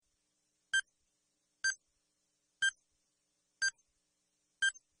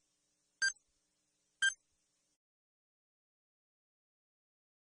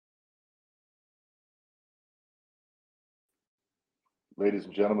Ladies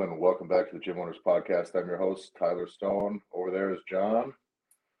and gentlemen, welcome back to the Gym Owners Podcast. I'm your host, Tyler Stone. Over there is John.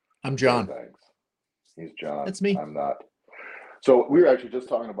 I'm John. Thanks. He's John. That's me. I'm not. So we were actually just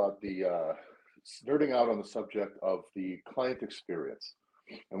talking about the nerding out on the subject of the client experience.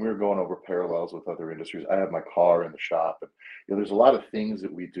 And we were going over parallels with other industries. I have my car in the shop. And there's a lot of things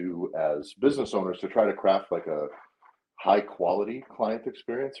that we do as business owners to try to craft like a high quality client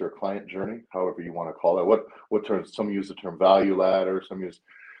experience or client journey, however you want to call it. What terms? Some use the term value ladder, some use,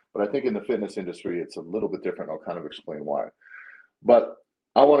 but I think in the fitness industry it's a little bit different. I'll kind of explain why. But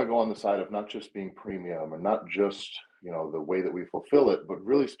I want to go on the side of not just being premium and not just the way that we fulfill it, but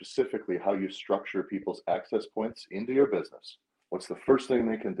really specifically how you structure people's access points into your business. What's the first thing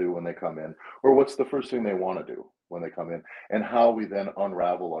they can do when they come in, or what's the first thing they want to do when they come in, and how we then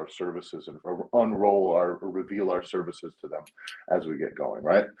unravel our services and reveal our services to them as we get going,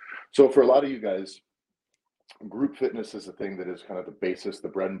 right? So for a lot of you guys, group fitness is a thing that is kind of the basis, the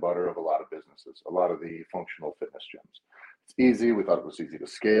bread and butter of a lot of businesses, a lot of the functional fitness gyms. It's easy. We thought it was easy to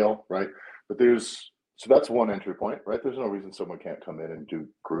scale, right? But so that's one entry point, right? There's no reason someone can't come in and do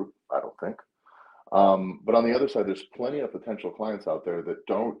group, I don't think. But on the other side, there's plenty of potential clients out there that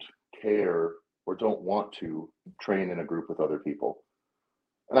don't care or don't want to train in a group with other people.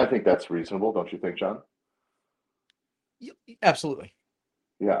 And I think that's reasonable, don't you think, John? Absolutely.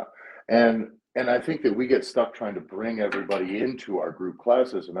 Yeah. And I think that we get stuck trying to bring everybody into our group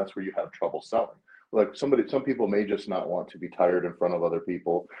classes, and that's where you have trouble selling. Like some people may just not want to be tired in front of other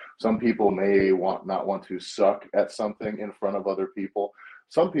people. Some people may not want to suck at something in front of other people.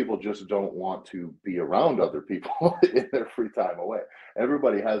 Some people just don't want to be around other people in their free time away.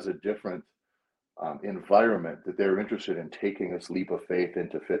 Everybody has a different environment that they're interested in taking this leap of faith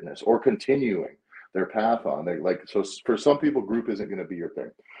into fitness or continuing their path on. So for some people, group isn't going to be your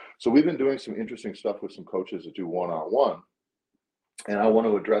thing. So we've been doing some interesting stuff with some coaches that do one-on-one. And I want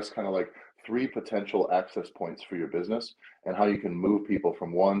to address kind of like 3 potential access points for your business and how you can move people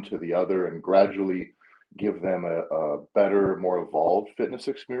from one to the other and gradually give them a better, more evolved fitness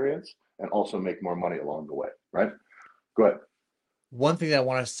experience and also make more money along the way, right? Go ahead. One thing that I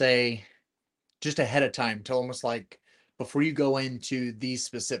want to say just ahead of time, to almost like before you go into these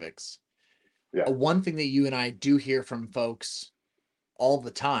specifics. Yeah. One thing that you and I do hear from folks all the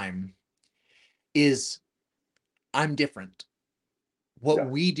time is I'm different. What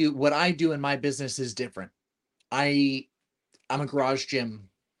I do in my business is different. I'm a garage gym,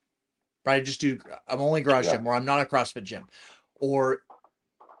 right? I'm only a garage gym, or I'm not a CrossFit gym, or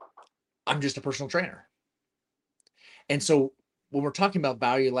I'm just a personal trainer. And so when we're talking about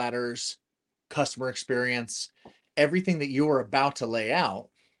value ladders, customer experience, everything that you are about to lay out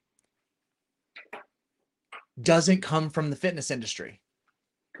doesn't come from the fitness industry.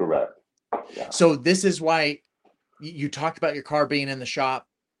 Correct. Yeah. So this is why you talked about your car being in the shop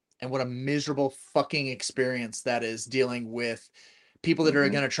and what a miserable fucking experience that is, dealing with people that are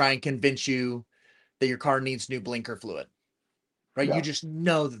going to try and convince you that your car needs new blinker fluid, right? Yeah. You just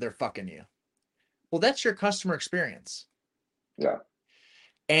know that they're fucking you. Well, that's your customer experience. Yeah.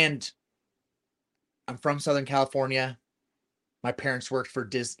 And I'm from Southern California. My parents worked for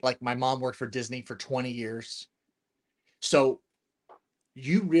my mom worked for Disney for 20 years. So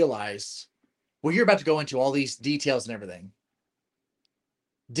you realize, well, you're about to go into all these details and everything.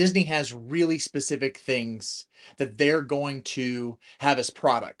 Disney has really specific things that they're going to have as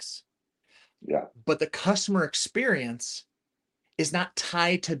products. Yeah. But the customer experience is not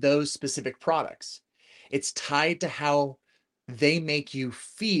tied to those specific products. It's tied to how they make you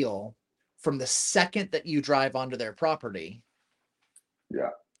feel from the second that you drive onto their property.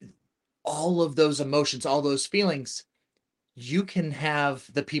 Yeah. All of those emotions, all those feelings, you can have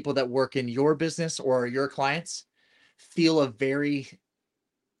the people that work in your business or your clients feel a very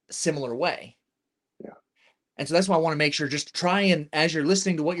similar way. Yeah. And so that's why I want to make sure, just try and, as you're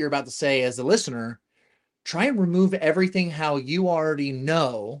listening to what you're about to say as a listener, try and remove everything how you already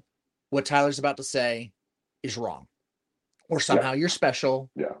know what Tyler's about to say is wrong, or somehow you're special,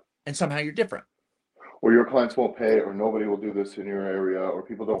 and somehow you're different. Or your clients won't pay, or nobody will do this in your area, or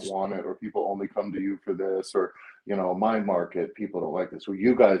people don't want it, or people only come to you for this, or, my market, people don't like this. Well,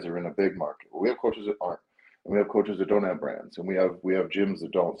 you guys are in a big market. We have coaches that aren't, and we have coaches that don't have brands, and we have gyms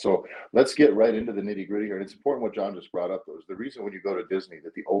that don't. So let's get right into the nitty gritty here. And it's important what John just brought up, though, is the reason when you go to Disney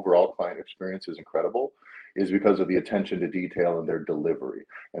that the overall client experience is incredible is because of the attention to detail and their delivery.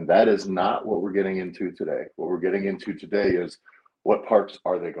 And that is not what we're getting into today. What we're getting into today is, what parks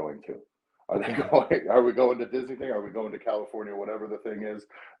are they going to? Are they going? Are we going to Disney thing? Are we going to California? Whatever the thing is,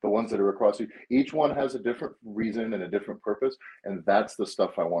 the ones that are across you. Each one has a different reason and a different purpose, and that's the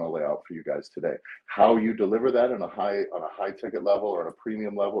stuff I want to lay out for you guys today. How you deliver that on a high ticket level or on a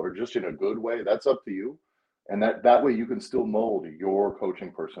premium level or just in a good way, that's up to you. And that way you can still mold your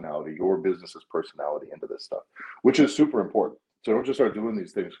coaching personality, your business's personality into this stuff, which is super important. So don't just start doing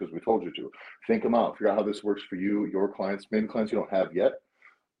these things because we told you to. Think them out. Figure out how this works for you, your clients, maybe clients you don't have yet,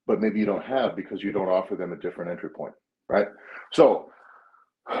 but maybe you don't have because you don't offer them a different entry point, right? So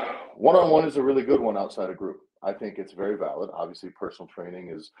one-on-one is a really good one outside a group. I think it's very valid. Obviously, personal training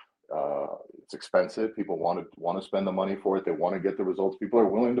is it's expensive. People want to spend the money for it. They want to get the results. People are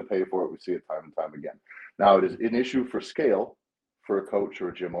willing to pay for it. We see it time and time again. Now, it is an issue for scale for a coach or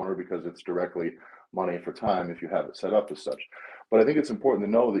a gym owner because it's directly money for time if you have it set up as such. But I think it's important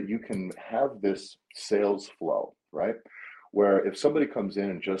to know that you can have this sales flow, right? Where if somebody comes in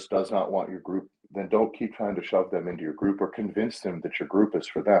and just does not want your group, then don't keep trying to shove them into your group or convince them that your group is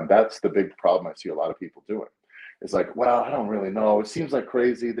for them. That's the big problem I see a lot of people doing. It's like, well, I don't really know. It seems like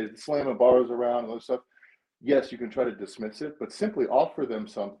crazy. They're slamming bars around and other stuff. Yes, you can try to dismiss it, but simply offer them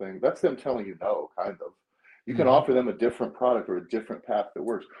something. That's them telling you no, kind of. You can offer them a different product or a different path that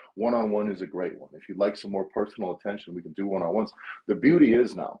works. One-on-one is a great one. If you'd like some more personal attention, we can do one-on-ones. The beauty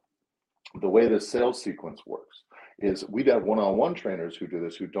is now, the way the sales sequence works is we'd have one-on-one trainers who do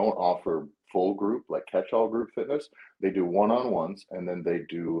this, who don't offer full group, like catch-all group fitness. They do one-on-ones, and then they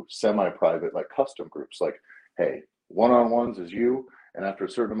do semi-private, like custom groups. Like, hey, one-on-ones is you, and after a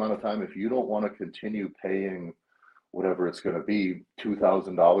certain amount of time, if you don't want to continue paying whatever it's going to be,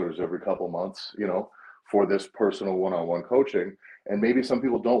 $2,000 every couple months, for this personal one-on-one coaching, and maybe some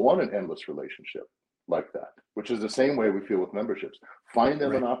people don't want an endless relationship like that, which is the same way we feel with memberships. Find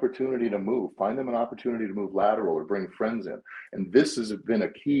them an opportunity to move, find them an opportunity to move lateral or bring friends in. And this has been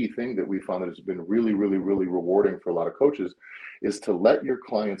a key thing that we found that has been really, really, really rewarding for a lot of coaches, is to let your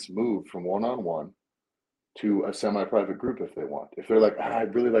clients move from one-on-one to a semi-private group if they want. If they're like,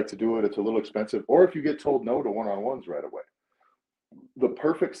 I'd really like to do it, it's a little expensive, or if you get told no to one-on-ones right away. The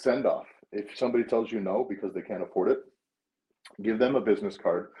perfect send-off, if somebody tells you no because they can't afford it, give them a business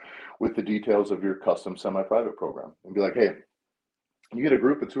card with the details of your custom semi-private program and be like, hey, you get a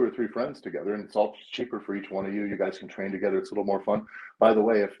group of 2 or 3 friends together and it's all cheaper for each one of you. You guys can train together. It's a little more fun. By the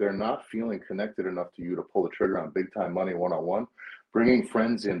way, if they're not feeling connected enough to you to pull the trigger on big time money one-on-one, bringing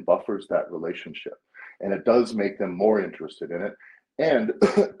friends in buffers that relationship. And it does make them more interested in it. And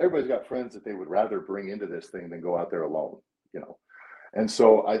everybody's got friends that they would rather bring into this thing than go out there alone, And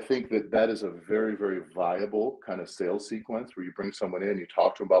so I think that is a very, very viable kind of sales sequence where you bring someone in, you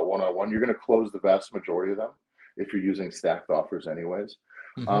talk to them about one-on-one. You're going to close the vast majority of them if you're using stacked offers anyways.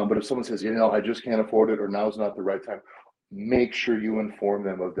 But if someone says, I just can't afford it, or now's not the right time, make sure you inform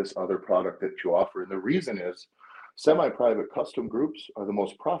them of this other product that you offer. And the reason is semi-private custom groups are the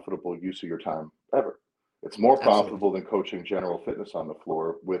most profitable use of your time ever. It's more profitable than coaching general fitness on the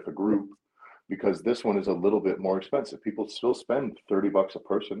floor with a group, because this one is a little bit more expensive. People still spend $30 a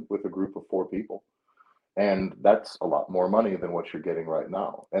person with a group of 4 people. And that's a lot more money than what you're getting right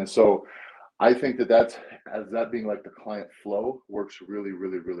now. And so I think that being like the client flow works really,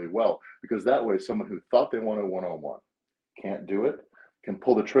 really, really well, because that way someone who thought they wanted one-on-one can't do it, can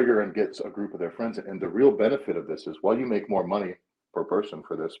pull the trigger and get a group of their friends. And the real benefit of this is, while you make more money per person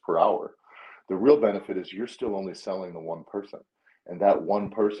for this per hour, the real benefit is you're still only selling the one person. And that one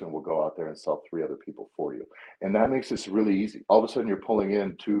person will go out there and sell 3 other people for you. And that makes this really easy. All of a sudden you're pulling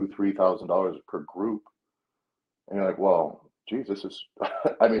in $2,000-$3,000 per group. And you're like, well, geez, this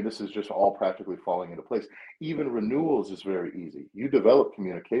is just all practically falling into place. Even renewals is very easy. You develop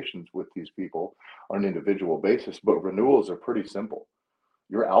communications with these people on an individual basis, but renewals are pretty simple.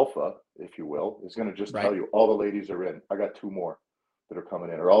 Your alpha, if you will, is going to just tell you, all the ladies are in. I got 2 more that are coming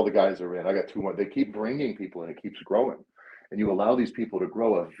in, or all the guys are in. I got 2 more. They keep bringing people and it keeps growing. And you allow these people to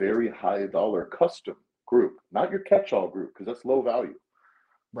grow a very high dollar custom group, not your catch-all group, because that's low value.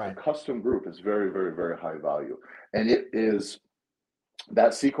 Right. A custom group is very, very, very high value. And it is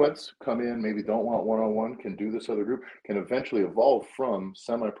that sequence, come in, maybe don't want one-on-one, can do this other group, can eventually evolve from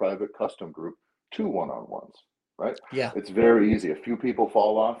semi-private custom group to one-on-ones, right? Yeah. It's very easy. A few people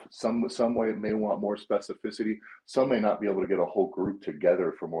fall off. Some way may want more specificity. Some may not be able to get a whole group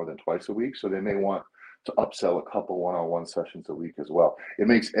together for more than twice a week. So they may want to upsell a couple one-on-one sessions a week as well. It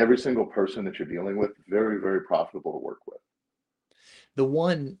makes every single person that you're dealing with very, very profitable to work with. The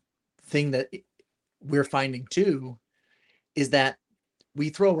one thing that we're finding too is that we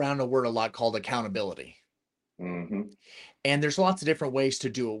throw around a word a lot called accountability. And there's lots of different ways to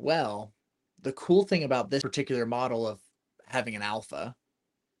do it well. The cool thing about this particular model of having an alpha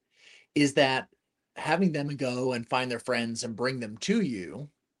is that having them go and find their friends and bring them to you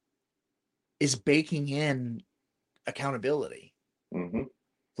is baking in accountability. Mm-hmm.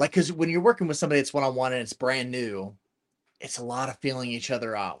 Like, because when you're working with somebody that's one-on-one and it's brand new, it's a lot of feeling each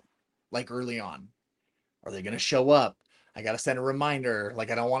other out, like early on. Are they going to show up? I got to send a reminder.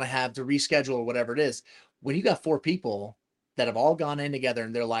 Like, I don't want to have to reschedule or whatever it is. When you got 4 people that have all gone in together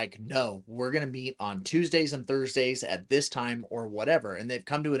and they're like, no, we're going to meet on Tuesdays and Thursdays at this time or whatever, and they've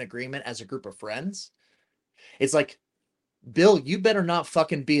come to an agreement as a group of friends, it's like, Bill, you better not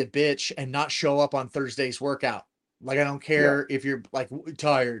fucking be a bitch and not show up on Thursday's workout. Like, I don't Yeah. care if you're like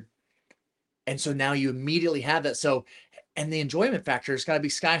tired. And so now you immediately have that. So, and the enjoyment factor has got to be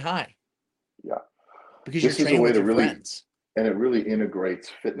sky high Yeah. because you're This is a training way with to your really, friends. and it really integrates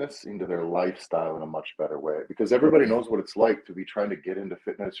fitness into their lifestyle in a much better way, because everybody Yeah. knows what it's like to be trying to get into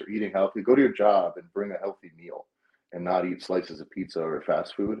fitness or eating healthy. Go to your job and bring a healthy meal and not eat slices of pizza or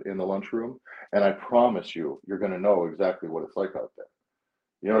fast food in the lunchroom. And I promise you, you're going to know exactly what it's like out there.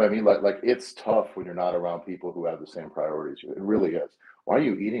 You know what I mean? Like it's tough when you're not around people who have the same priorities. It really is. Why are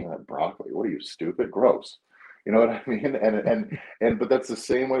you eating that broccoli? What are you, stupid? Gross. You know what I mean? And but that's the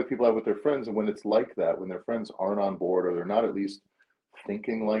same way people have with their friends. And when it's like that, when their friends aren't on board or they're not at least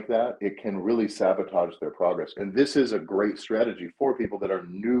thinking like that, it can really sabotage their progress. And this is a great strategy for people that are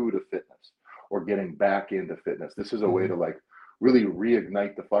new to fitness or getting back into fitness. This is a way Mhm. to like really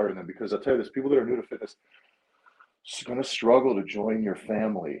reignite the fire in them, because I'll tell you this, people that are new to fitness going to struggle to join your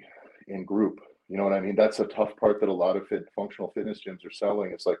family in group. You know what I mean? That's a tough part that a lot of functional fitness gyms are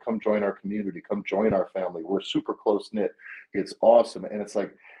selling. It's like, come join our community, come join our family. We're super close knit. It's awesome. And it's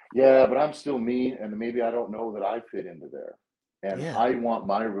like, yeah, but I'm still me. And maybe I don't know that I fit into there. And Yeah. I want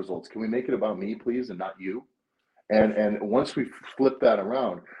my results. Can we make it about me, please, and not you? And once we flip that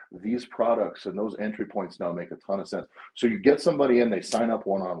around, these products and those entry points now make a ton of sense. So you get somebody in, they sign up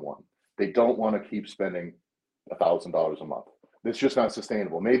one on one. They don't want to keep spending $1,000 a month. It's just not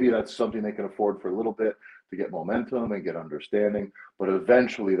sustainable. Maybe that's something they can afford for a little bit to get momentum and get understanding, but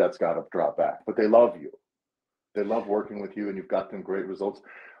eventually that's got to drop back. But they love you. They love working with you, and you've got them great results.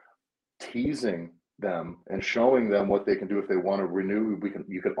 Teasing them and showing them what they can do if they want to renew.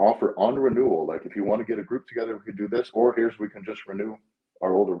 You can offer on renewal. Like, if you want to get a group together, we could do this, or here's, we can just renew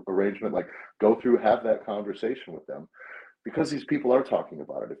our old arrangement. Like, go through, have that conversation with them, because these people are talking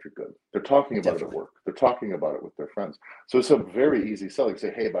about it. If you're good, they're talking about it at Definitely. work, they're talking about it with their friends. So it's a very easy selling.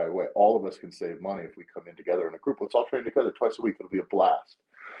 Say, hey, by the way, all of us can save money if we come in together in a group. Let's all train together twice a week. It'll be a blast.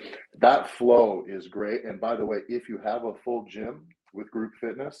 That flow is great. And by the way, if you have a full gym with group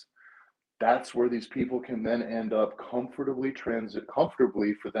fitness, that's where these people can then end up comfortably, transit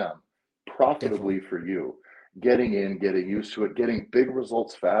comfortably for them, profitably Definitely. for you, getting in, getting used to it, getting big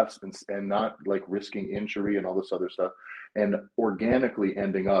results fast, and not like risking injury and all this other stuff, and organically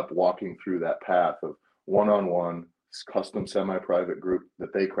ending up walking through that path of one-on-one custom semi-private group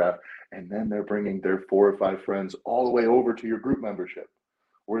that they craft. And then they're bringing their 4 or 5 friends all the way over to your group membership,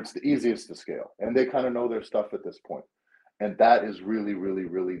 where it's the easiest to scale and they kind of know their stuff at this point. And that is really, really,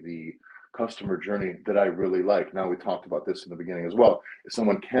 really the customer journey that I really like. Now, we talked about this in the beginning as well. If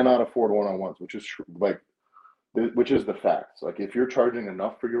someone cannot afford one-on-ones, which is like, which is the facts. Like, if you're charging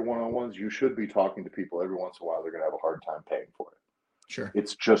enough for your one-on-ones, you should be talking to people every once in a while. They're going to have a hard time paying for it. Sure.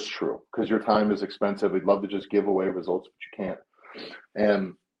 It's just true, because your time is expensive. We'd love to just give away results, but you can't.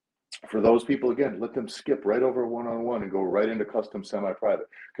 And for those people, again, let them skip right over one-on-one and go right into custom semi-private,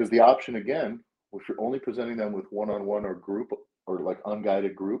 because the option, again, if you're only presenting them with one-on-one or group or like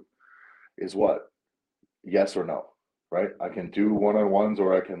unguided group, is what? Yes or no, right? I can do one-on-ones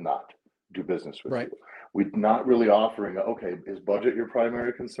or I cannot do business with Right. you. We're not really offering, okay, is budget your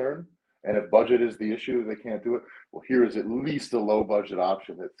primary concern? And if budget is the issue, they can't do it. Well, here is at least a low budget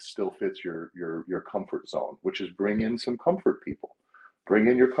option that still fits your comfort zone, which is bring in some comfort people. Bring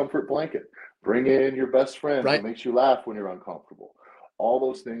in your comfort blanket. Bring in your best friend who Right. makes you laugh when you're uncomfortable. All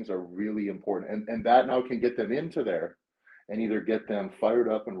those things are really important. And that now can get them into there and either get them fired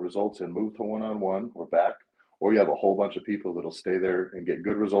up and results and move to one-on-one or back, or you have a whole bunch of people that'll stay there and get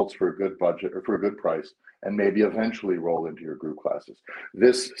good results for a good budget or for a good price, and maybe eventually roll into your group classes.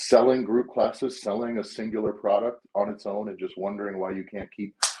 This selling group classes, selling a singular product on its own and just wondering why you can't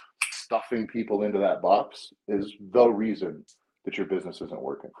keep stuffing people into that box, is the reason that your business isn't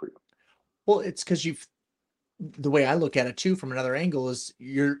working for you. Well, it's because you've the way I look at it too from another angle is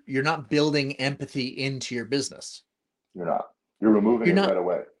you're not building empathy into your business. You're not. You're removing You're it not. right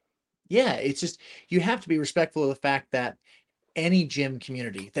away. Yeah, it's just you have to be respectful of the fact that any gym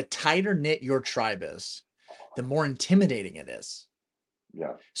community, the tighter knit your tribe is, the more intimidating it is.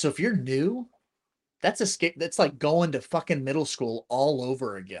 Yeah. So if you're new, that's like going to fucking middle school all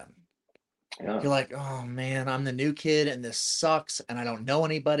over again. Yeah. You're like, oh man, I'm the new kid and this sucks and I don't know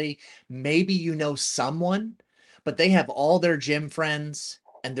anybody. Maybe you know someone, but they have all their gym friends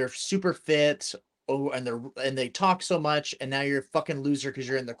and they're super fit. Oh, and they talk so much, and now you're a fucking loser because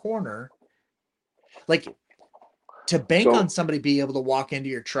you're in the corner. Like, to bank on So somebody being able to walk into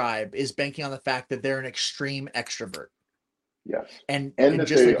your tribe is banking on the fact that they're an extreme extrovert. yes, And and and that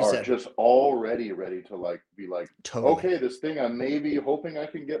just they like you are said, just already ready to like be like, totally. okay, this thing I'm maybe hoping I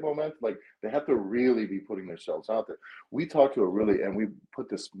can get momentum. Like they have to really be putting themselves out there. We talked to a really, and we put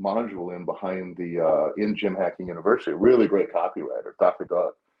this module in behind the in Gym Hacking University, a really great copywriter, Dr.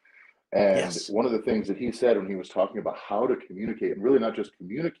 Doug. And Yes. one of the things that he said when he was talking about how to communicate, and really not just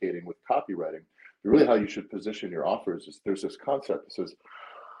communicating with copywriting, but really how you should position your offers, is there's this concept that says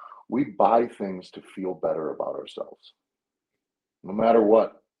we buy things to feel better about ourselves, no matter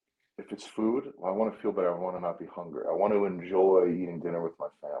what. If it's food, well, I want to feel better. I want to not be hungry. I want to enjoy eating dinner with my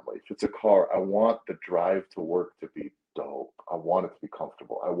family. If it's a car, I want the drive to work to be dope. I want it to be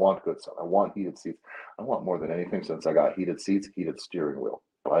comfortable. I want good stuff. I want heated seats. I want more than anything since I got heated seats, heated steering wheel.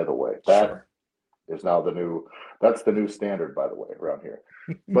 By the way, that Sure. is now that's the new standard, by the way, around here.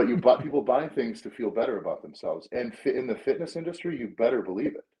 But you bought people buying things to feel better about themselves. And in the fitness industry, you better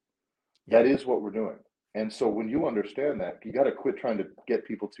believe it. Yep. That is what we're doing. And so when you understand that, you got to quit trying to get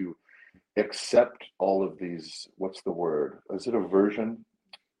people to accept all of these. What's the word? Is it aversion?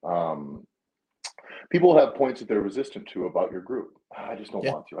 Um, People have points that they're resistant to about your group. I just don't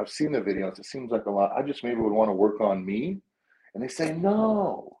Yeah. want to. I've seen the videos. It seems like a lot. I just maybe would want to work on me. And they say,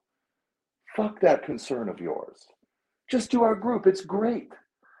 no, fuck that concern of yours. Just do our group. It's great.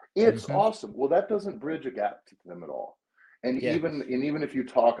 It's Hmm. awesome. Well, that doesn't bridge a gap to them at all. Yeah. Even if you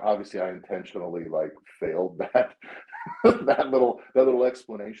talk, obviously I intentionally like failed that that little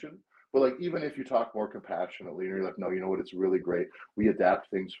explanation. But like even if you talk more compassionately and you're like, no, you know what, it's really great. We adapt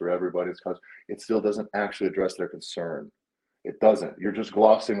things for everybody. It's because it still doesn't actually address their concern. It doesn't. You're just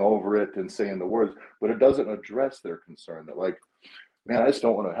glossing over it and saying the words, but it doesn't address their concern that like, man, I just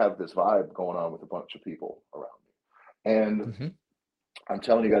don't want to have this vibe going on with a bunch of people around me. And Hmm. I'm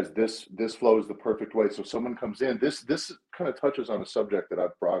telling you guys, this flows the perfect way. So someone comes in. This kind of touches on a subject that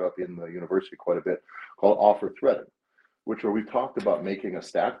I've brought up in the university quite a bit, called offer threading, which where we've talked about making a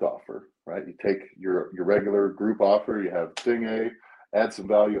stacked offer. Right? You take your regular group offer. You have thing A, add some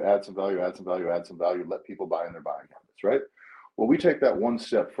value, add some value, add some value, add some value. Let people buy in their buying habits. Right? Well, we take that one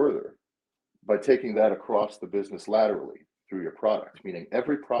step further by taking that across the business laterally through your product, meaning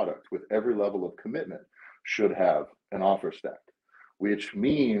every product with every level of commitment should have an offer stack, which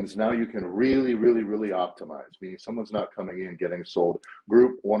means now you can really, really, really optimize, meaning someone's not coming in getting sold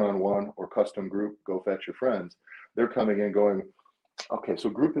group, one-on-one, or custom group, go fetch your friends. They're coming in going, okay, so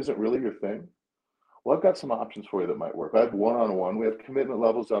group isn't really your thing. Well, I've got some options for you that might work. I have one-on-one. We have commitment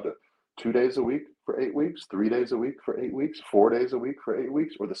levels down to 2 days a week for 8 weeks, 3 days a week for 8 weeks, 4 days a week for 8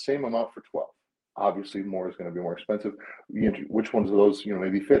 weeks, or the same amount for 12. Obviously, more is going to be more expensive. Which ones of those,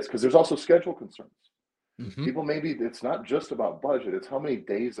 maybe fits? Because there's also schedule concerns. Hmm. People, maybe it's not just about budget. It's how many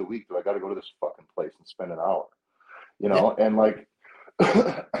days a week do I got to go to this fucking place and spend an hour, Yeah. and like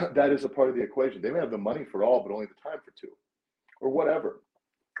that is a part of the equation. They may have the money for all, but only the time for two, or whatever.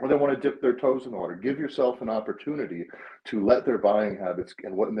 Or they want to dip their toes in the water. Give yourself an opportunity to let their buying habits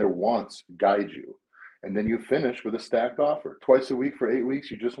and what their wants guide you. And then you finish with a stacked offer. Twice a week for 8 weeks,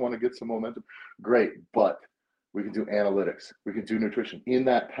 you just want to get some momentum. Great, but we can do analytics, we can do nutrition. In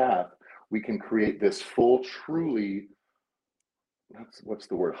that path, we can create this full, truly, what's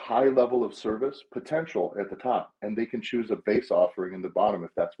the word, high level of service potential at the top, and they can choose a base offering in the bottom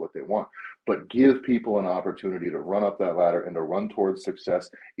if that's what they want, but give people an opportunity to run up that ladder and to run towards success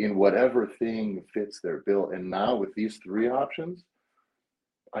in whatever thing fits their bill. And now with these three options,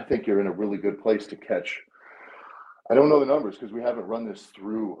 I think you're in a really good place to catch. I don't know the numbers because we haven't run this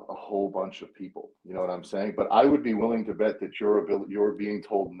through a whole bunch of people, you know what I'm saying, but I would be willing to bet that your being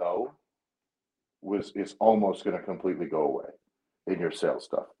told no is almost going to completely go away in your sales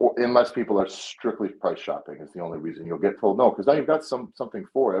stuff, or unless people are strictly price shopping is the only reason you'll get told no, because now you've got something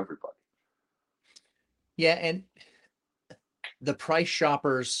for everybody. Yeah. And the price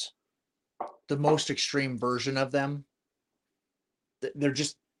shoppers, the most extreme version of them, they're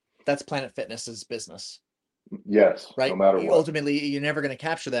just, that's Planet Fitness's business, Yes, no right? matter what. Ultimately, you're never going to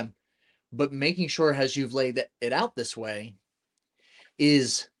capture them, but making sure as you've laid it out this way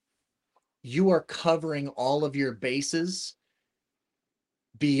is you are covering all of your bases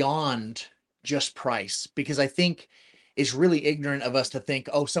beyond just price, because I think it's really ignorant of us to think,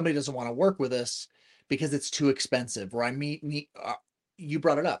 oh, somebody doesn't want to work with us because it's too expensive. Or you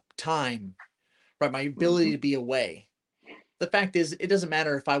brought it up, time, right? My ability Hmm. to be away. the fact is, it doesn't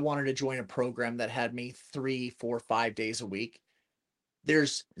matter if I wanted to join a program that had me 3, 4, 5 days a week.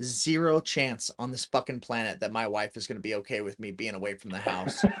 There's 0 chance on this fucking planet that my wife is gonna be okay with me being away from the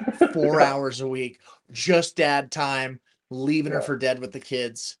house 4 hours a week, just dad time, leaving her Yeah. for dead with the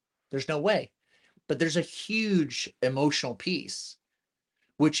kids. There's no way. But there's a huge emotional piece,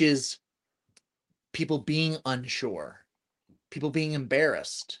 which is people being unsure, people being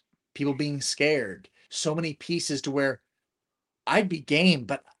embarrassed, people being scared. So many pieces to where I'd be game,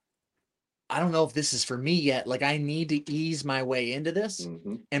 but I don't know if this is for me yet. Like, I need to ease my way into this.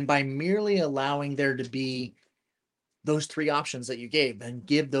 Hmm. And by merely allowing there to be those 3 options that you gave and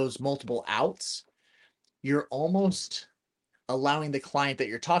give those multiple outs, you're almost allowing the client that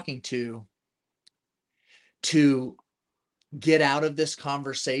you're talking to get out of this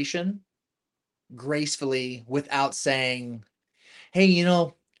conversation gracefully without saying, "Hey,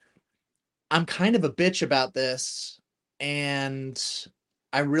 I'm kind of a bitch about this, and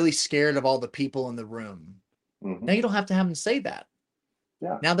I'm really scared of all the people in the room." Hmm. Now you don't have to have them say that.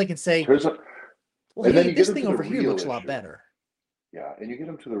 Yeah. Now they can say, Here's a, "Well, and then hey, you get this them thing to the over here real looks a lot issue. better." Yeah. And you get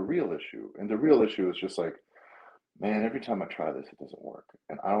them to the real issue. And the real issue is just like, man, every time I try this, it doesn't work.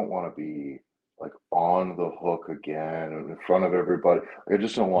 And I don't want to be like on the hook again and in front of everybody. I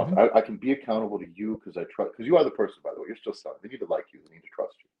just don't want, Mhm. I can be accountable to you because I trust, because you are the person, by the way, you're still selling. They need to like you, they need to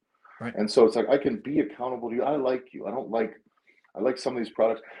trust you. Right. And so it's like, I can be accountable to you. I like you. I like some of these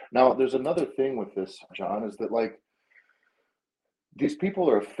products. Now, there's another thing with this, John, is that like these people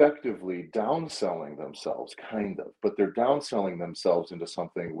are effectively downselling themselves, kind of, but they're downselling themselves into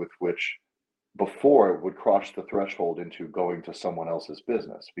something with which before it would cross the threshold into going to someone else's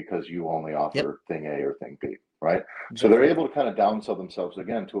business because you only Yep. offer thing A or thing B, right? So they're Definitely. able to kind of downsell themselves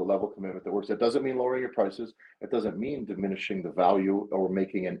again to a level commitment that works. That doesn't mean lowering your prices. It doesn't mean diminishing the value or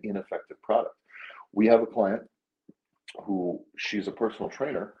making an ineffective product. We have a client who she's a personal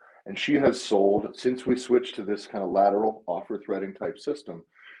trainer and she has sold since we switched to this kind of lateral offer threading type system.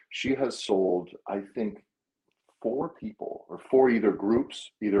 She has sold, I think, 4 people or 4 either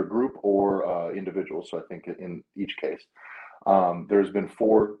groups, either group or individuals. So I think in each case, there's been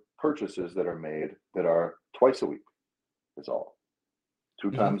 4 purchases that are made that are twice a week. Is all 2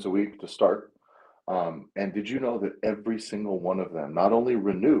 Mhm. times a week to start. And did you know that every single one of them not only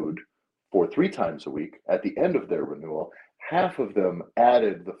renewed for 3 times a week at the end of their renewal, half of them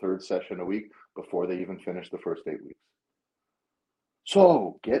added the 3rd session a week before they even finished the first 8 weeks.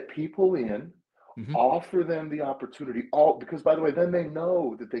 So get people in, Mhm. offer them the opportunity, all because by the way, then they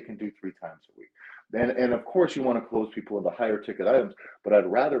know that they can do 3 times a week. And of course you want to close people into higher ticket items, but I'd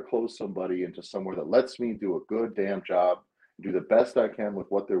rather close somebody into somewhere that lets me do a good damn job, do the best I can with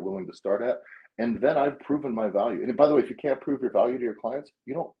what they're willing to start at. And then I've proven my value. And by the way, if you can't prove your value to your clients,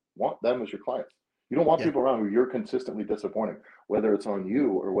 you don't want them as your clients. You don't want Yeah. people around who you're consistently disappointing, whether it's on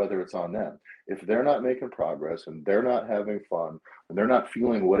you or whether it's on them. If they're not making progress and they're not having fun and they're not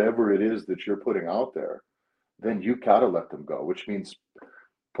feeling whatever it is that you're putting out there, then you gotta let them go, which means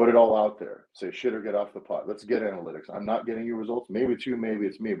put it all out there. Say shit or get off the pot. Let's get analytics. I'm not getting you results. Maybe it's you, maybe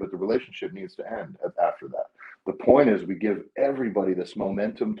it's me, but the relationship needs to end after that. The point is we give everybody this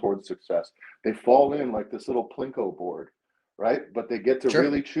momentum towards success. They fall in like this little Plinko board, right? But they get to Sure.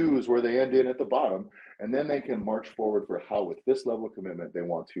 really choose where they end in at the bottom, and then they can march forward for how, with this level of commitment, they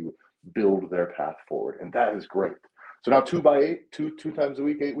want to build their path forward. And that is great. So now 2 by 8, two times a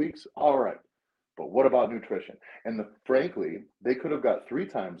week, 8 weeks. All right. But what about nutrition? And frankly, they could have got 3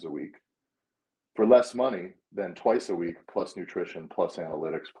 times a week for less money than twice a week plus nutrition plus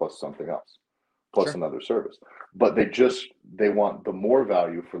analytics plus something else plus Sure. another service. But they want the more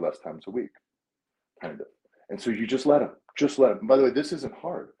value for less times a week, kind of. And so you just let them. By the way, this isn't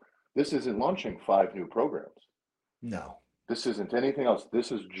hard. This isn't launching 5 new programs. No. This isn't anything else.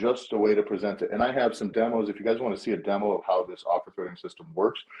 This is just a way to present it. And I have some demos. If you guys want to see a demo of how this offer threading system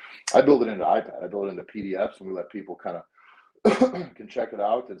works, I build it into iPad. I build it into PDFs, and we let people kind of can check it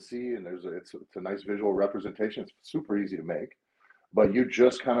out and see. And it's a nice visual representation. It's super easy to make, but you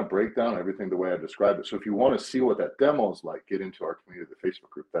just kind of break down everything the way I described it. So if you want to see what that demo is like, get into our community, the Facebook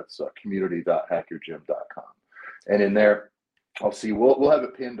group. That's community.hackyourgym.com, and in there I'll see. We'll have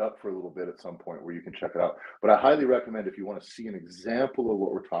it pinned up for a little bit at some point where you can check it out. But I highly recommend if you want to see an example of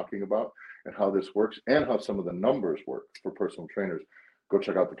what we're talking about and how this works and how some of the numbers work for personal trainers, go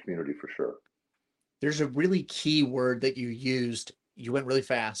check out the community for sure. There's a really key word that you used. You went really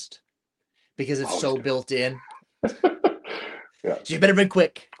fast because it's Always so do. built in. Yeah. So you better be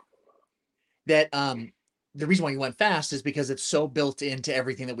quick. That the reason why you went fast is because it's so built into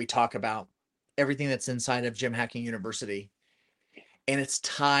everything that we talk about, everything that's inside of Gym Hacking University. And it's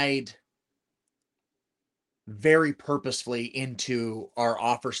tied very purposefully into our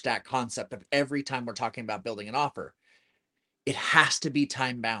offer stack concept of every time we're talking about building an offer, it has to be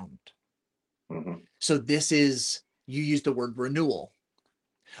time bound. Mhm. So this is, you use the word renewal.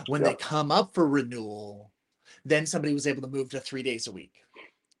 When they Yep. come up for renewal, then somebody was able to move to 3 days a week.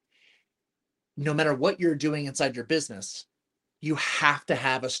 No matter what you're doing inside your business, you have to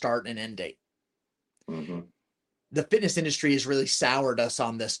have a start and end date. Mhm. The fitness industry has really soured us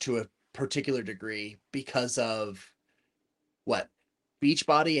on this to a particular degree because of what?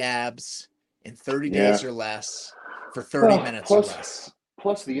 Beachbody abs in 30 days Yeah. or less for 30 Well, minutes or plus less.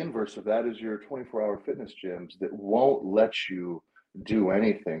 plus the inverse of that is your 24-hour fitness gyms that won't let you do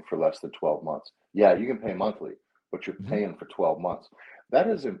anything for less than 12 months. Yeah, you can pay monthly, but you're Mhm. paying for 12 months. That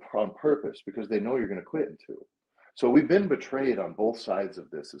is on purpose because they know you're going to quit in two. So we've been betrayed on both sides of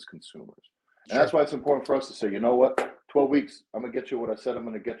this as consumers. And that's Sure. why it's important for us to say, you know what, 12 weeks, I'm going to get you what I said I'm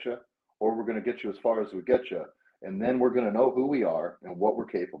going to get you, or we're going to get you as far as we get you. And then we're going to know who we are and what we're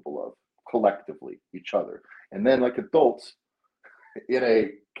capable of collectively, each other. And then, like adults, in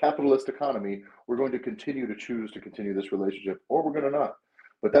a capitalist economy, we're going to continue to choose to continue this relationship, or we're going to not.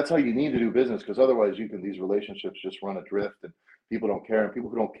 But that's how you need to do business, because otherwise, you can these relationships just run adrift, and people don't care. And people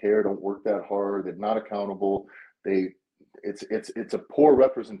who don't care don't work that hard. They're not accountable. They, it's a poor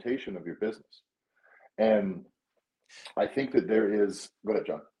representation of your business. And I think that there is. Go ahead,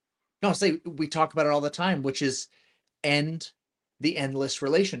 John. No, say we talk about it all the time, which is end the endless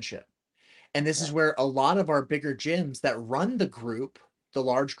relationship. And this is Yeah, where a lot of our bigger gyms that run the group, the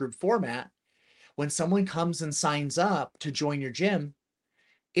large group format, when someone comes and signs up to join your gym,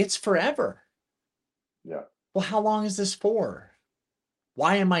 it's forever. yeah, Well, how long is this for?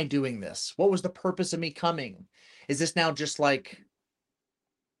 Why am I doing this? What was the purpose of me coming? Is this now just like,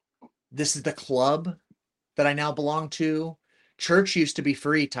 this is the club that I now belong to? Church used to be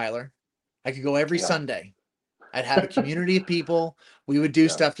free, Tyler. I could go every yeah, Sunday. I'd have a community of people. We would do yeah,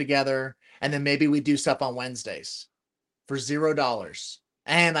 stuff together. And then maybe we'd do stuff on Wednesdays for $0.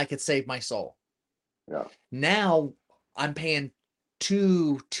 And I could save my soul. yeah. Now I'm paying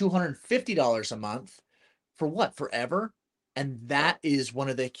 $250 a month for what? Forever? And Yeah. that is one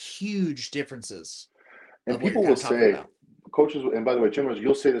of the huge differences And of what you're people kind will of talking say, about. coaches, and by the way, Jim,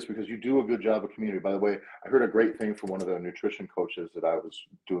 you'll say this because you do a good job of community. By the way, I heard a great thing from one of the nutrition coaches that I was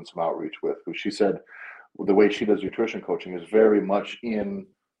doing some outreach with, who she said the way she does nutrition coaching is very much in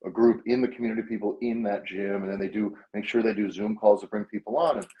a group in the community, people in that gym, and then they do make sure they do Zoom calls to bring people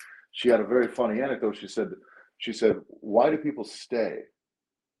on. And she had a very funny anecdote. She said, why do people stay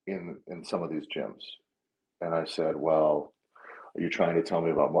in some of these gyms? And I said, well, are you trying to tell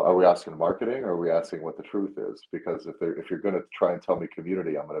me about? Are we asking marketing, or are we asking what the truth is? Because if you're going to try and tell me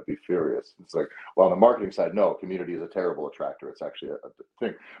community, I'm going to be furious. It's like, well, on the marketing side, no, community is a terrible attractor. It's actually a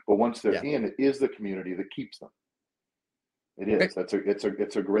thing. But once they're Yeah. in, it is the community that keeps them. It Okay. is.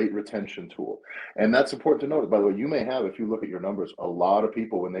 It's a great retention tool, and that's important to note. By the way, you may have, if you look at your numbers, a lot of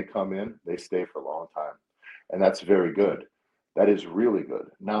people when they come in, they stay for a long time, and that's very good. That is really good.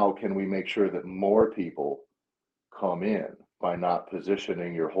 Now, can we make sure that more people come in by not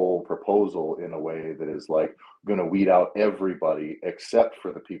positioning your whole proposal in a way that is like going to weed out everybody except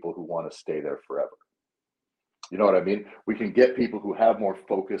for the people who want to stay there forever? You know what I mean? We can get people who have more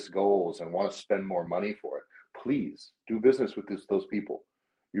focused goals and want to spend more money for it. Please do business with those people.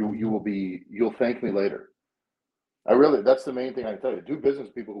 Mhm. You'll thank me later. I really, that's the main thing I tell you. Do business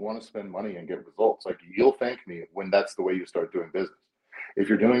with people who want to spend money and get results. Like, you'll thank me when that's the way you start doing business. If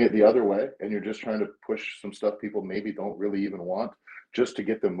you're doing it the other way and you're just trying to push some stuff people maybe don't really even want just to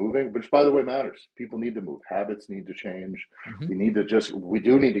get them moving, which by the way matters. People need to move. Habits need to change. Mhm. We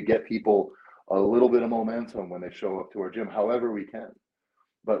do need to get people a little bit of momentum when they show up to our gym, however we can.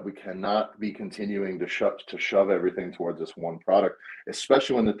 But we cannot be continuing to shove everything towards this one product,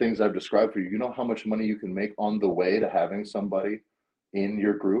 especially when the things I've described for you. You know how much money you can make on the way to having somebody in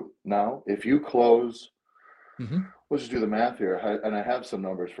your group now. If you close, Mhm. let's just do the math here, and I have some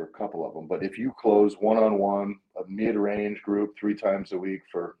numbers for a couple of them. But if you close one-on-one, a mid-range group 3 times a week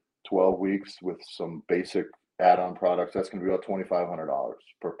for 12 weeks with some basic add-on products, that's going to be about $2,500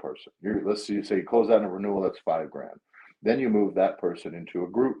 per person. Let's see, say you close that in a renewal, that's 5 grand. Then you move that person into a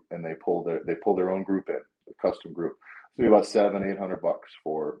group, and they pull their own group in, a custom group. It's going to be about 700-800 bucks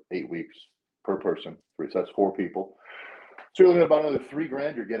for 8 weeks per person. So that's 4 people. So you're looking at about another 3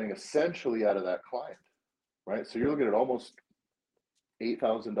 grand you're getting essentially out of that client, right? So you're looking at almost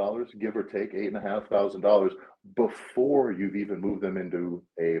 $8,000, give or take $8,500 before you've even moved them into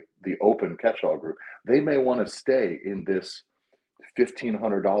the open catch-all group. They may want to stay in this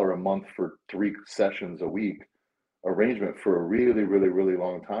 $1,500 a month for 3 sessions a week arrangement for a really, really, really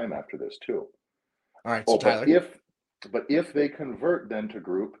long time after this too. All right. So Oh, Tyler, but if they convert then to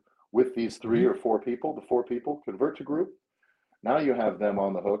group with these three mhm, or four people, the four people convert to group, now you have them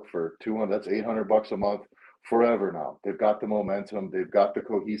on the hook for 200, that's $800 a month forever now. They've got the momentum, they've got the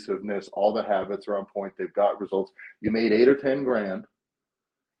cohesiveness, all the habits are on point, they've got results. You made 8 or 10 grand,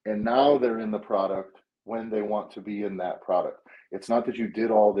 and now they're in the product when they want to be in that product. It's not that you did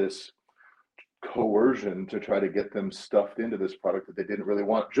all this coercion to try to get them stuffed into this product that they didn't really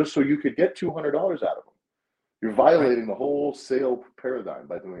want just so you could get $200 out of them. You're right. violating the whole sale paradigm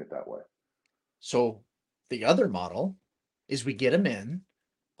by doing it that way. So the other model is we get them in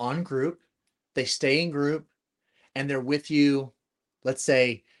on group, they stay in group, and they're with you. Let's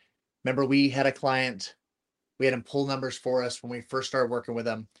say, remember we had a client, we had him pull numbers for us when we first started working with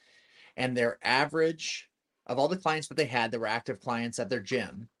them, and their average of all the clients that they had that were active clients at their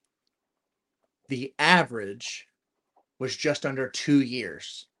gym, the average was just under 2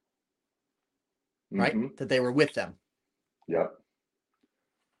 years, right? Mm-hmm. That they were with them. Yep.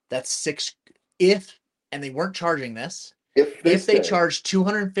 That's six. If, and they weren't charging this, If they if they stay. charged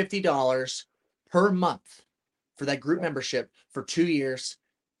 $250 per month for that group Yeah. membership for 2 years,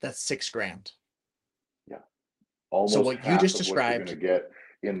 that's 6 grand. Yeah. So Almost what you half just of what you're going described, to get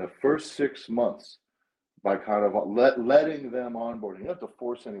in the first 6 months by kind of letting them onboard. You don't have to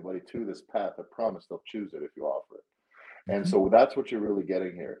force anybody to this path. I promise they'll choose it if you offer it. And mhm, so that's what you're really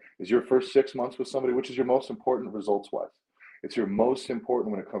getting here is your first 6 months with somebody, which is your most important results wise. It's your most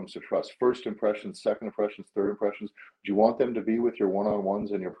important when it comes to trust. First impressions, second impressions, third impressions. Do you want them to be with your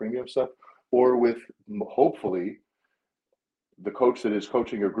one-on-ones and your premium stuff, or with hopefully the coach that is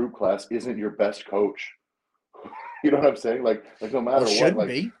coaching your group class isn't your best coach? You know what I'm saying? Like no well, matter what, shouldn't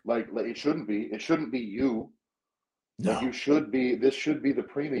be. like it shouldn't be. It shouldn't be you. Like you No. should be, this should be the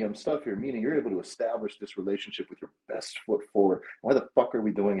premium stuff here, meaning you're able to establish this relationship with your best foot forward. Why the fuck are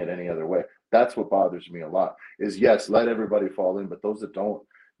we doing it any other way? That's what bothers me a lot. Is yes, let everybody fall in, but those that don't,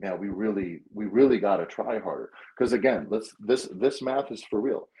 man, we really got to try harder. Because again, this math is for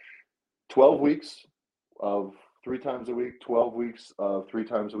real. 12 weeks of 3 times a week, 12 weeks of 3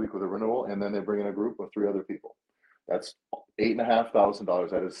 times a week with a renewal, and then they bring in a group of three other people. That's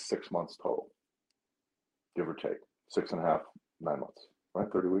 $8,500. That is 6 months total, give or take. Six and a half, 9 months, right?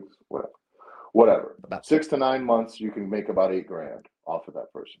 30 weeks, whatever. About 6 to 9 months, you can make about 8 grand off of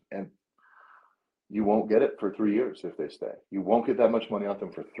that person. And you won't get it for 3 years if they stay. You won't get that much money off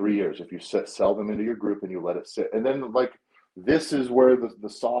them for 3 years if you sell them into your group and you let it sit. And then, like, this is where the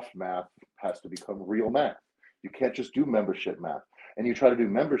soft math has to become real math. You can't just do membership math. And you try to do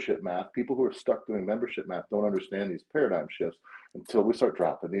membership math, people who are stuck doing membership math don't understand these paradigm shifts until we start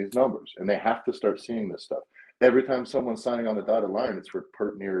dropping these numbers. And they have to start seeing this stuff. Every time someone's signing on the dotted line, it's for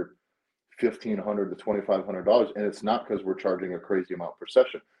pert near $1,500 to $2,500, and it's not because we're charging a crazy amount per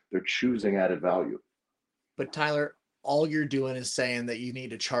session. They're choosing added value. But Tyler, all you're doing is saying that you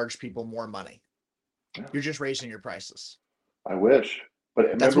need to charge people more money. Yeah, You're just raising your prices. I wish, but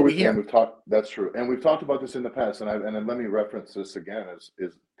That's remember what we we and hear. we've talked. That's true, and we've talked about this in the past. And then let me reference this again.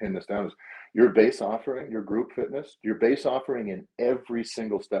 Is pin this down? Is your base offering, your group fitness, your base offering in every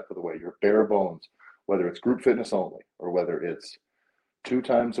single step of the way, your bare bones, whether it's group fitness only or whether it's 2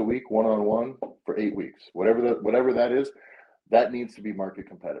 times a week, one-on-one for 8 weeks, whatever that is, that needs to be market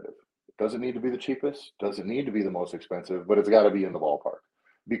competitive. It doesn't need to be the cheapest, doesn't need to be the most expensive, but it's got to be in the ballpark.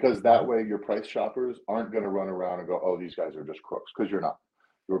 Because that Mhm. way your price shoppers aren't going to run around and go, oh, these guys are just crooks, because you're not.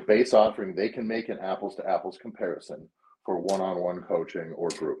 Your base offering, they can make an apples to apples comparison for one-on-one coaching or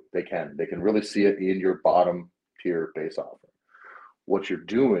group. They can really see it in your bottom tier base offering. What you're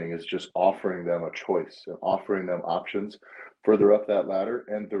doing is just offering them a choice and offering them options further up that ladder.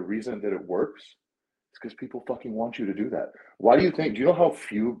 And the reason that it works is because people fucking want you to do that. Why do you think? Do you know how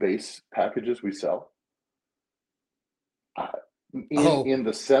few base packages we sell? Uh, Oh, in the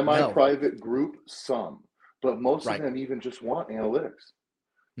no. semi-private group, some, but most of Right. them even just want analytics.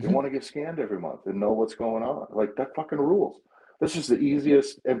 They Mhm, want to get scanned every month and know what's going on. Like that fucking rules. That's just the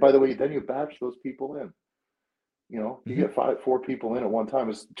easiest. And by the way, then you batch those people in. You mhm. get four people in at one time.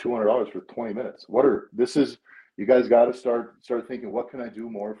 It's $200 for 20 minutes. You guys got to start thinking, what can I do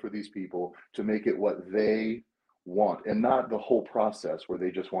more for these people to make it what they want, and not the whole process where they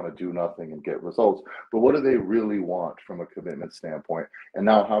just want to do nothing and get results, but what do they really want from a commitment standpoint? And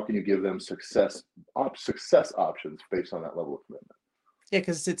now how can you give them success options based on that level of commitment? Yeah,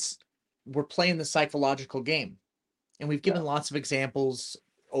 because we're playing the psychological game. And we've Yeah. given lots of examples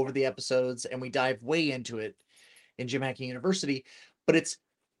over the episodes, and we dive way into it in Gym Hacking University. But it's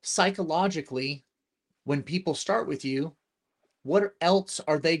psychologically, when people start with you, what else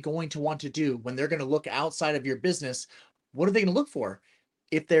are they going to want to do when they're going to look outside of your business? What are they going to look for?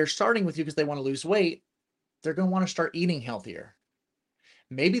 if they're starting with you because they want to lose weight, they're going to want to start eating healthier.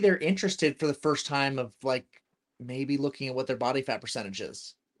 Maybe they're interested for the first time of like maybe looking at what their body fat percentage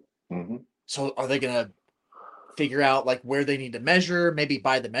is. Mm-hmm. So are they going to figure out like where they need to measure, maybe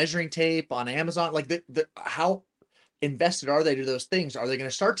buy the measuring tape on Amazon? Like how invested are they to those things? Are they going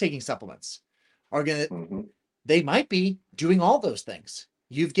to start taking supplements? Mm-hmm. They might be doing all those things.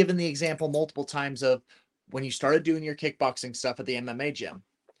 You've given the example multiple times of when you started doing your kickboxing stuff at the MMA gym,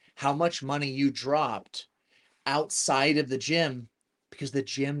 how much money you dropped outside of the gym because the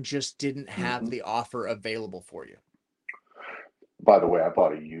gym just didn't have Mm-hmm. the offer available for you. By the way, I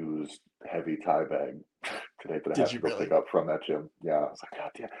bought a used heavy tie bag today that I Did have you to go really? pick up from that gym. Yeah, I was like,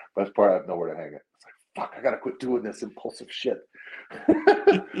 God damn. Best part, I have nowhere to hang it. It's like, fuck, I gotta quit doing this impulsive shit.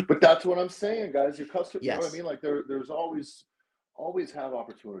 But that's what I'm saying, guys. Your customer, you know what I Yes. mean? Like there's always have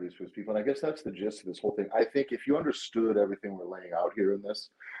opportunities for these people. And I guess that's the gist of this whole thing. I think if you understood everything we're laying out here in this,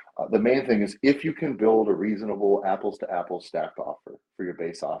 the main thing is if you can build a reasonable apples to apples stacked offer for your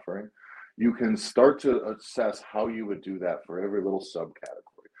base offering, you can start to assess how you would do that for every little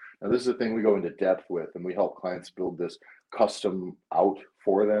subcategory. Now, this is the thing we go into depth with, and we help clients build this custom out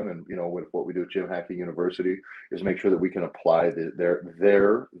for them. And with what we do at Gym Hacking University is make sure that we can apply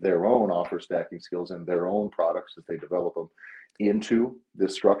their own offer stacking skills and their own products as they develop them into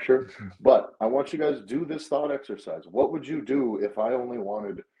this structure. But I want you guys to do this thought exercise. What would you do if I can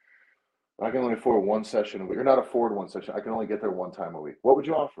only afford one session a week, or not afford one session, I can only get there one time a week. What would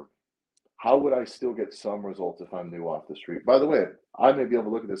you offer? How would I still get some results if I'm new off the street? By the way, I may be able to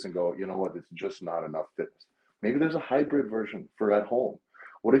look at this and go, you know what, it's just not enough fitness. Maybe there's a hybrid version for at home.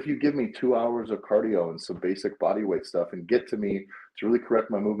 What if you give me 2 hours of cardio and some basic body weight stuff and get to me to really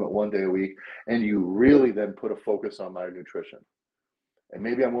correct my movement one day a week, and you really then put a focus on my nutrition? And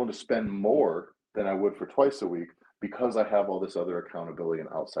maybe I'm willing to spend more than I would for twice a week because I have all this other accountability and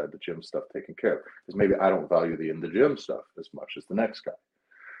outside the gym stuff taken care of. Because maybe I don't value the in the gym stuff as much as the next guy.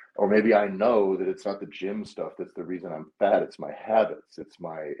 Or maybe I know that it's not the gym stuff that's the reason I'm fat. It's my habits. It's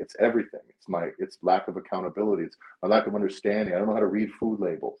everything. It's lack of accountability. It's my lack of understanding. I don't know how to read food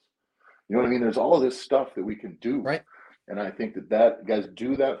labels. You know what I mean? There's all of this stuff that we can do. Right. And I think that guys,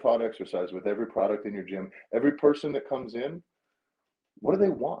 do that thought exercise with every product in your gym. Every person that comes in, what do they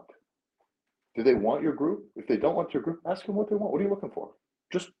want? Do they want your group? If they don't want your group, ask them what they want. What are you looking for?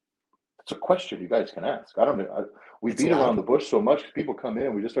 Just It's a question you guys can ask. I don't know. We It's beat around allowed. the bush so much. People come in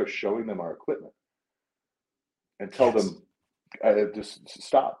and we just start showing them our equipment and tell Yes. them, just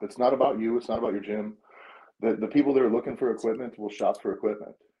stop. It's not about you. It's not about your gym. The people that are looking for equipment will shop for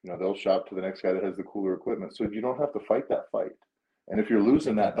equipment. They'll shop to the next guy that has the cooler equipment. So you don't have to fight that fight. And if you're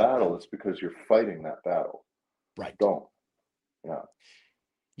losing Thinking that about battle, that. it's because you're fighting that battle. Right. Don't. Yeah.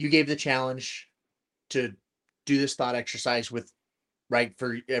 You gave the challenge to do this thought exercise with, right,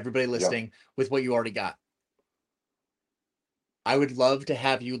 for everybody Yeah. listening, with what you already got. I would love to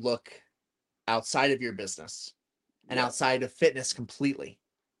have you look outside of your business and Yeah. outside of fitness completely.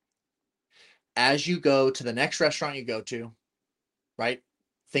 As you go to the next restaurant you go to, right?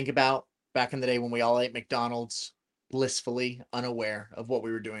 Think about back in the day when we all ate McDonald's blissfully unaware of what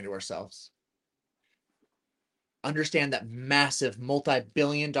we were doing to ourselves. Understand that massive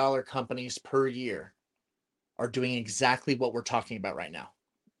multi-billion dollar companies per year are doing exactly what we're talking about right now.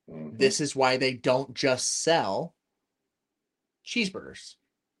 Mm-hmm. This is why they don't just sell cheeseburgers.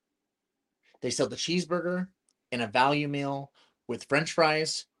 They sell the cheeseburger in a value meal with French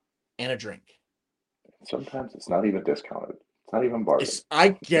fries and a drink. Sometimes it's not even discounted. It's not even bargain. It's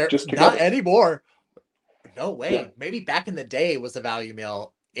just Not together. anymore. No way. Yeah. Maybe back in the day it was a value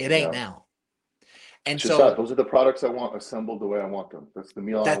meal. It ain't Yeah. now. And It's just that. so Those are the products I want assembled the way I want them. That's the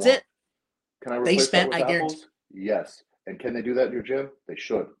meal I that's want. it. Can I They replace that spent, with I guarantee, apples? Yes. And can they do that in your gym? They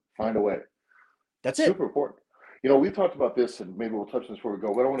should. Find a way. that's it. Super important. We've talked about this, and maybe we'll touch on this before we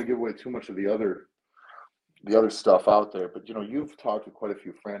go. But I don't want to give away too much of the other stuff out there. But you've talked to quite a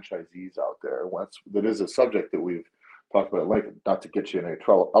few franchisees out there. That is a subject that we've talked about. Like, not to get you in any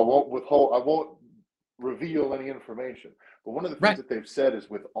trouble. I won't reveal any information. But one of the things Right. that they've said is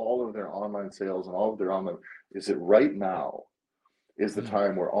with all of their online sales and all of their online, is that right now is the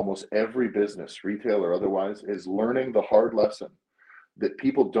time where almost every business, retail or otherwise, is learning the hard lesson that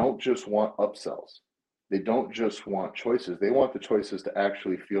people don't just want upsells. They don't just want choices. They want the choices to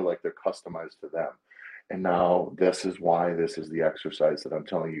actually feel like they're customized to them. And now this is why this is the exercise that I'm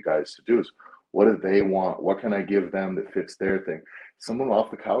telling you guys to do is, what do they want? What can I give them that fits their thing? Someone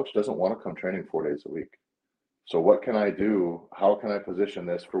off the couch doesn't want to come training 4 days a week. So what can I do? How can I position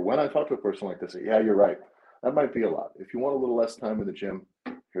this for when I talk to a person like this? Yeah, you're right. That might be a lot. If you want a little less time in the gym,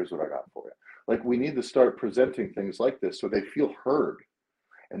 here's what I got for you. Like, we need to start presenting things like this so they feel heard.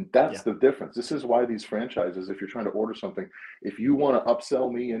 And that's Yeah. the difference. This is why these franchises, if you're trying to order something, if you want to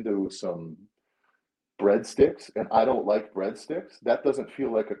upsell me into some breadsticks and I don't like breadsticks, that doesn't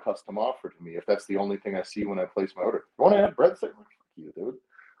feel like a custom offer to me if that's the only thing I see when I place my order. You want to add breadsticks? Fuck you, dude.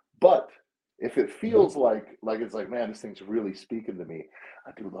 But if it Mhm. feels like it's like, man, this thing's really speaking to me.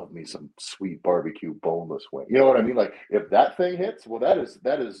 I do love me some sweet barbecue boneless wing. You know what I mean? Like if that thing hits, well, that is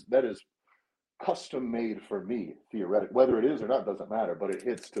custom made for me, theoretically. Whether it is or not doesn't matter, but it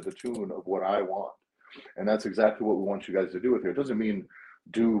hits to the tune of what I want. And that's exactly what we want you guys to do with here. It doesn't mean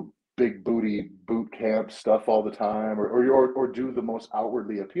do big booty boot camp stuff all the time or do the most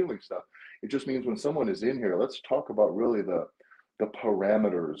outwardly appealing stuff. It just means when someone is in here, let's talk about really the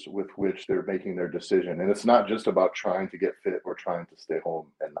parameters with which they're making their decision. And it's not just about trying to get fit or trying to stay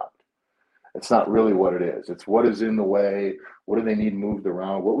home and not. It's not really what it is. It's what is in the way. What do they need moved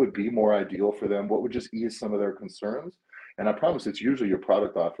around? What would be more ideal for them? What would just ease some of their concerns? And I promise it's usually your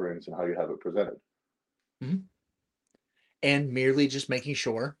product offerings and how you have it presented. Mhm. And merely just making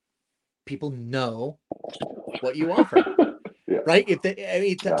sure people know what you offer, Yeah, right? If they, I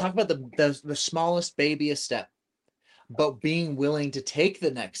mean, yeah, talk about the smallest babyest step, but being willing to take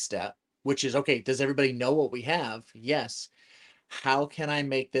the next step, which is okay. Does everybody know what we have? Yes. How can I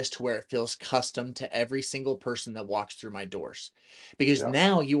make this to where it feels custom to every single person that walks through my doors? Because yeah,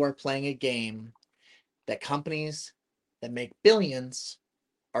 now you are playing a game that companies that make billions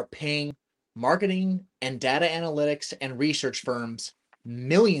are paying marketing and data analytics and research firms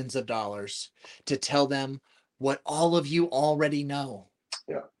millions of dollars to tell them what all of you already know.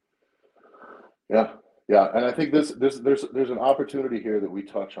 yeah, yeah, yeah. And I think there's an opportunity here that we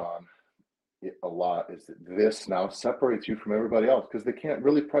touch on a lot is that this now separates you from everybody else because they can't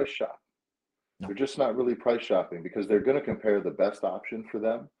really price shop. No. They're just not really price shopping because they're going to compare the best option for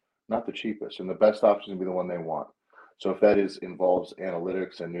them, not the cheapest. And the best option is going to be the one they want. So if that is involves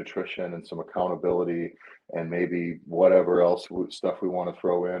analytics and nutrition and some accountability and maybe whatever else stuff we want to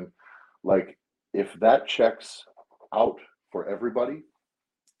throw in, like if that checks out for everybody,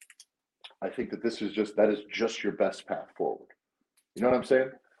 I think that that is just your best path forward. You know what I'm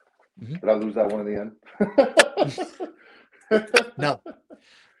saying? Mhm. Did I lose that one in the end? No.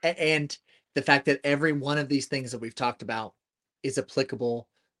 And the fact that every one of these things that we've talked about is applicable,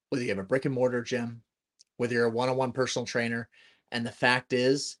 whether you have a brick and mortar gym, whether you're a one-on-one personal trainer. And the fact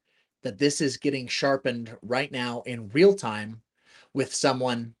is that this is getting sharpened right now in real time with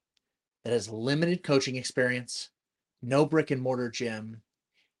someone that has limited coaching experience, no brick and mortar gym,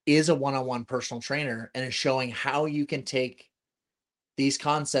 is a one-on-one personal trainer, and is showing how you can take these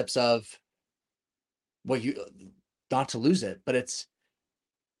concepts of well, you not to lose it, but it's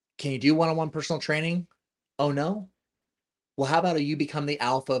can you do one-on-one personal training? Oh no. Well, how about you become the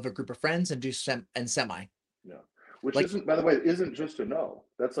alpha of a group of friends and do semi? Yeah. Which Like, isn't, by the way, isn't just a no.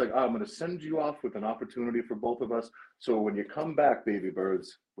 That's like, I'm going to send you off with an opportunity for both of us. So when you come back, baby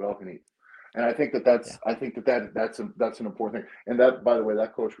birds, we all can eat. And I think that yeah, that's an important thing. And that, by the way,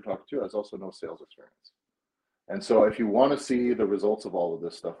 that coach we're talking to has also no sales experience. And so if you want to see the results of all of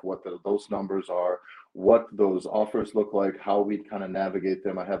this stuff, what those numbers are, what those offers look like, how we kind of navigate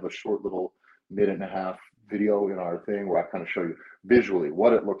them, I have a short little minute and a half video in our thing where I kind of show you visually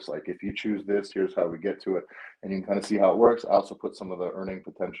what it looks like. If you choose this, here's how we get to it. And you can kind of see how it works. I also put some of the earning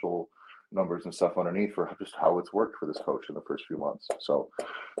potential numbers and stuff underneath for just how it's worked for this coach in the first few months. So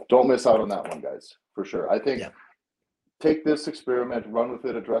don't miss out on that one, guys, for sure. I think yeah. take this experiment, run with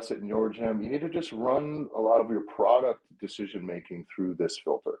it, address it in your gym. You need to just run a lot of your product decision making through this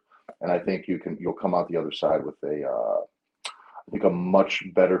filter, and I think you'll come out the other side with I think a much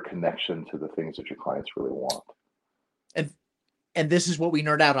better connection to the things that your clients really want. And this is what we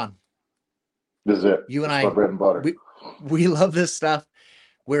nerd out on. This is it. You and This is my I, bread and butter. we love this stuff.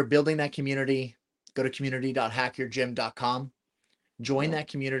 We're building that community. Go to community.hackyourgym.com. Join Yeah, that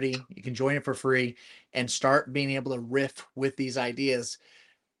community. You can join it for free and start being able to riff with these ideas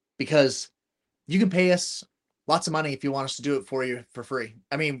because you can pay us lots of money if you want us to do it for you for free.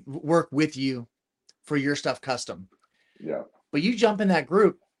 I mean, work with you for your stuff custom. yeah, But you jump in that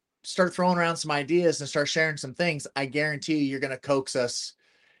group, start throwing around some ideas and start sharing some things. I guarantee you, you're going to coax us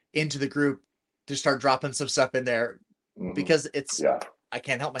into the group to start dropping some stuff in there hmm because it's, yeah, I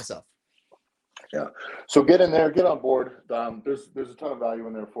can't help myself. yeah. So get in there, get on board. There's a ton of value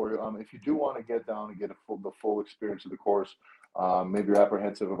in there for you. If you do want to get down and get the full experience of the course, maybe you're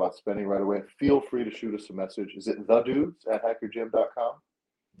apprehensive about spending right away. Feel free to shoot us a message. Is it the dudes at hackyourgym.com?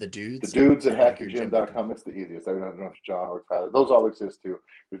 The The dudes. dudes at at hackyourgym.com. hackyourgym.com. It's the easiest. I don't know if John or Tyler, those all exist too.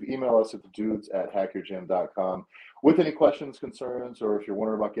 If you email us at the dudes at hackyourgym.com with any questions, concerns, or if you're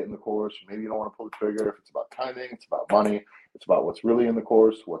wondering about getting the course, maybe you don't want to pull the trigger. If it's about timing, it's about money, it's about what's really in the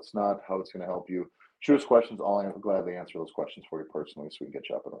course, what's not, how it's going to help you. Shoot us questions. I'll gladly answer those questions for you personally so we can get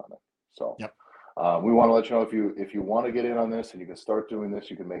you up and running. So Yep. we want to let you know if you want to get in on this and you can start doing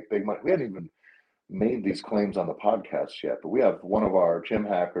this, you can make big money. We hadn't even made these claims on the podcast yet, but we have one of our gym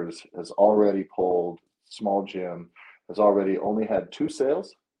hackers has already pulled small gym, has already only had 2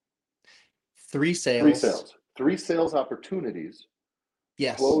 sales, 3 sales. 3 sales opportunities,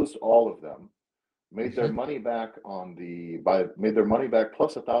 Yes. closed all of them, made their Mhm. money back made their money back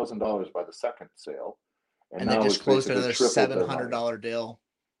plus $1,000 by the second sale, And they now just it's closed basically another tripled their money. $700 deal.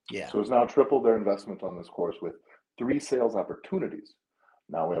 Yeah. So it's now tripled their investment on this course with 3 sales opportunities.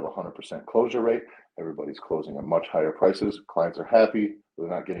 Now we have a 100% closure rate. Everybody's closing at much higher prices. Clients are happy. They're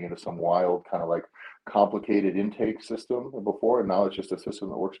not getting into some wild kind of like complicated intake system before. And now it's just a system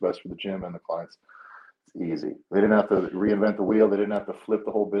that works best for the gym and the clients. It's easy. They didn't have to reinvent the wheel. They didn't have to flip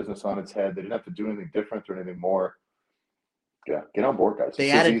the whole business on its head. They didn't have to do anything different or anything more. Yeah, get on board, guys. They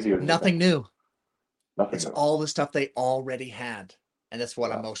It's added easier than nothing new. Nothing It's new. all the stuff they already had. And that's what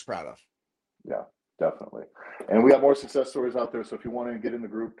Yeah. I'm most proud of. Yeah, definitely. And we got more success stories out there. So if you want to get in the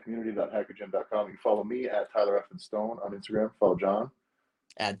group, community.hackyourgym.com, you can follow me at Tyler F. and Stone on Instagram. Follow John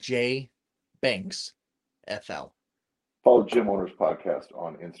at J Banks FL. Follow Gym Owners Podcast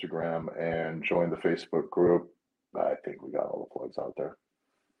on Instagram and join the Facebook group. I think we got all the plugs out there.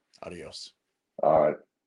 Adios. All right.